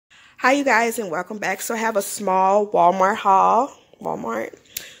Hi you guys, and welcome back. So I have a small Walmart haul.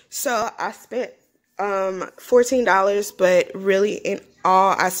 So I spent $14, but really in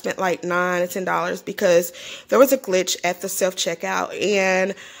all I spent like $9 to $10 because there was a glitch at the self-checkout,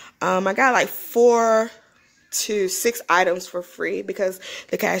 and I got like 4 to 6 items for free because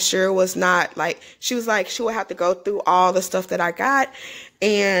the cashier was not like, she was like she would have to go through all the stuff that I got,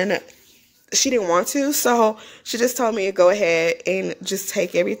 and she didn't want to, so she just told me to go ahead and just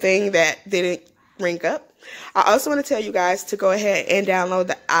take everything that didn't ring up. I also want to tell you guys to go ahead and download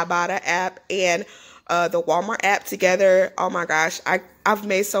the Ibotta app and the Walmart app together. Oh my gosh, I've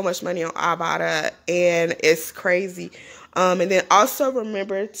made so much money on Ibotta, and it's crazy. And then also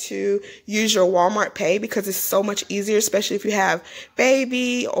remember to use your Walmart Pay because it's so much easier, especially if you have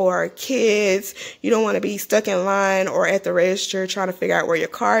baby or kids. You don't want to be stuck in line or at the register trying to figure out where your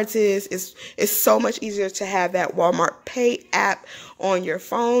cards is. It's so much easier to have that Walmart Pay app on your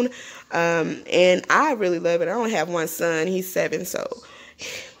phone. And I really love it. I only have one son. He's 7, so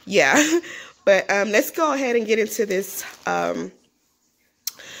yeah. But let's go ahead and get into this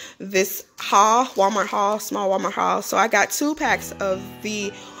this haul, Walmart haul, small Walmart haul. So I got 2 packs of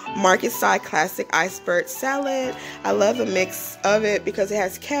the Market Side Classic Iceberg Salad. I love the mix of it because it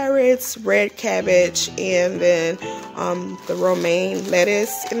has carrots, red cabbage, and then the romaine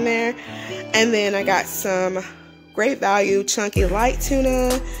lettuce in there. And then I got some Great Value Chunky Light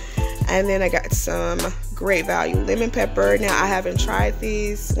Tuna. And then I got some Great Value Lemon Pepper. Now, I haven't tried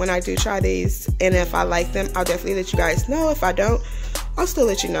these. When I do try these, and if I like them, I'll definitely let you guys know. If I don't, I'll still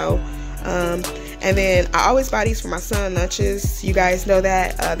let you know. And then I always buy these for my son lunches. You guys know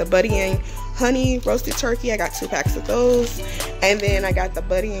that. The Buddy and Honey Roasted Turkey. I got 2 packs of those. And then I got the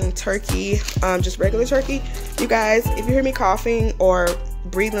Buddy and Turkey, just regular turkey. You guys, if you hear me coughing or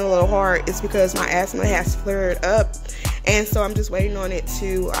breathing a little hard, it's because my asthma has flared up. And so I'm just waiting on it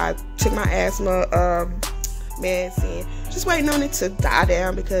to, I took my asthma meds and just waiting on it to die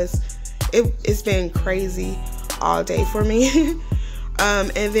down because it's been crazy all day for me.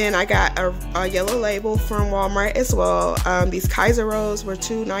 And then I got a yellow label from Walmart as well. These Kaiser rolls were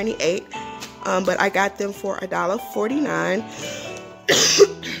 $2.98, but I got them for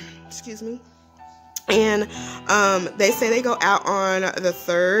 $1.49. Excuse me. And they say they go out on the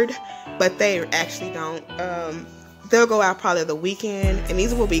 3rd, but they actually don't. They'll go out probably the weekend, and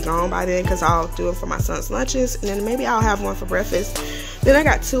these will be gone by then because I'll do them for my son's lunches, and then maybe I'll have one for breakfast. Then I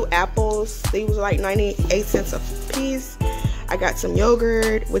got 2 apples. These were like 98 cents a piece. I got some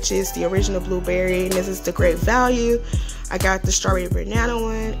yogurt, which is the original blueberry, and this is the Great Value. I got the strawberry banana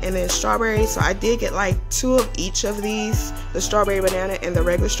one, and then strawberry. So I did get like 2 of each of these, the strawberry banana and the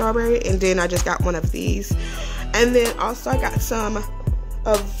regular strawberry, and then I just got 1 of these. And then also I got some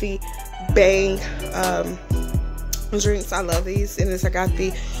of the Bang drinks. I love these. And this I got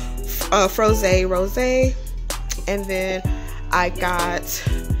the Froze Rosé, and then I got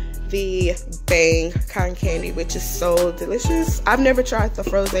the Bang cotton candy, which is so delicious. I've never tried the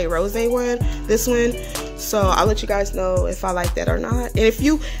Froze Rosé one, this one, so I'll let you guys know if I like that or not. And if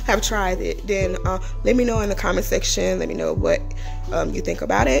you have tried it, then let me know in the comment section. Let me know what you think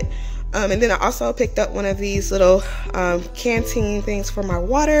about it. And then I also picked up one of these little canteen things for my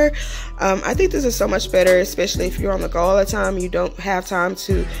water. I think this is so much better, especially if you're on the go all the time. You don't have time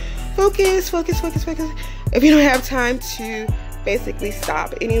to focus. If you don't have time to basically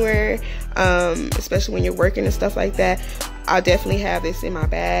stop anywhere, especially when you're working and stuff like that, I'll definitely have this in my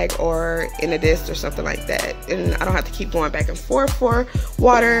bag or in a disc or something like that, and I don't have to keep going back and forth for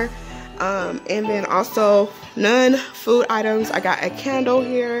water. And then also non-food items, I got a candle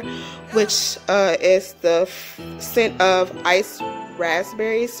here, which is the scent of iced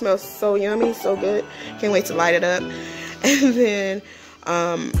raspberry. Smells so yummy, so good, can't wait to light it up. And then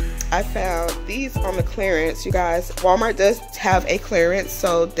I found these on the clearance. You guys, Walmart does have a clearance,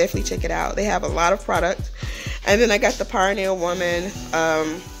 so definitely check it out. They have a lot of product. And then I got the Pioneer Woman.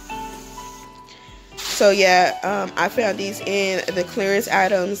 So yeah, I found these in the clearance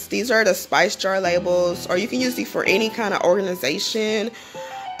items. These are the spice jar labels, or you can use these for any kind of organization.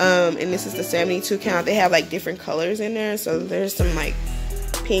 And this is the 72 count. They have like different colors in there. So there's some like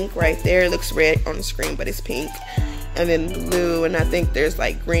pink right there. It looks red on the screen, but it's pink. And then blue, and I think there's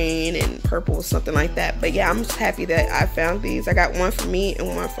like green and purple, something like that. But yeah, I'm just happy that I found these. I got one for me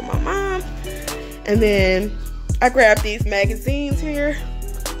and one for my mom. And then I grabbed these magazines here.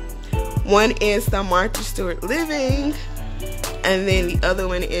 One is the Martha Stewart Living, and then the other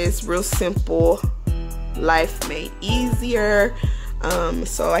one is Real Simple Life Made Easier.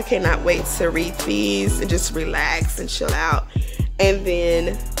 So I cannot wait to read these and just relax and chill out, and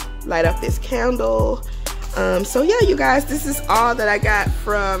then light up this candle. So yeah, you guys, this is all that I got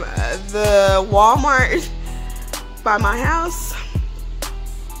from the Walmart by my house,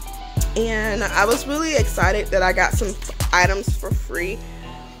 and I was really excited that I got some items for free.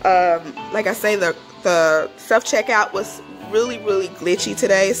 Like I say, the self-checkout was really glitchy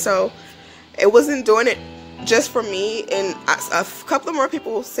today, so it wasn't doing it just for me, and a couple of more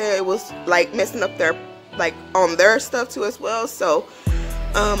people said it was like messing up their, like, on their stuff too as well. So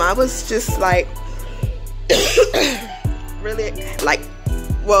I was just like really like,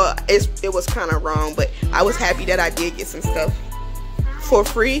 well, it was kind of wrong, but I was happy that I did get some stuff for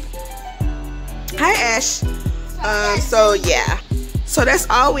free. Hi Ash. So yeah, so that's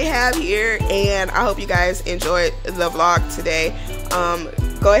all we have here, and I hope you guys enjoyed the vlog today.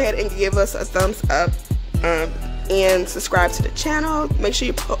 Go ahead and give us a thumbs up, and subscribe to the channel. Make sure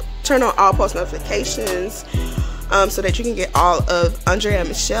you turn on all post notifications, so that you can get all of Andrea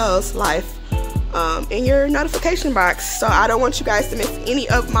Michelle's life in your notification box. So I don't want you guys to miss any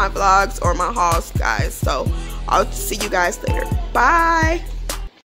of my vlogs or my hauls, guys. So I'll see you guys later. Bye.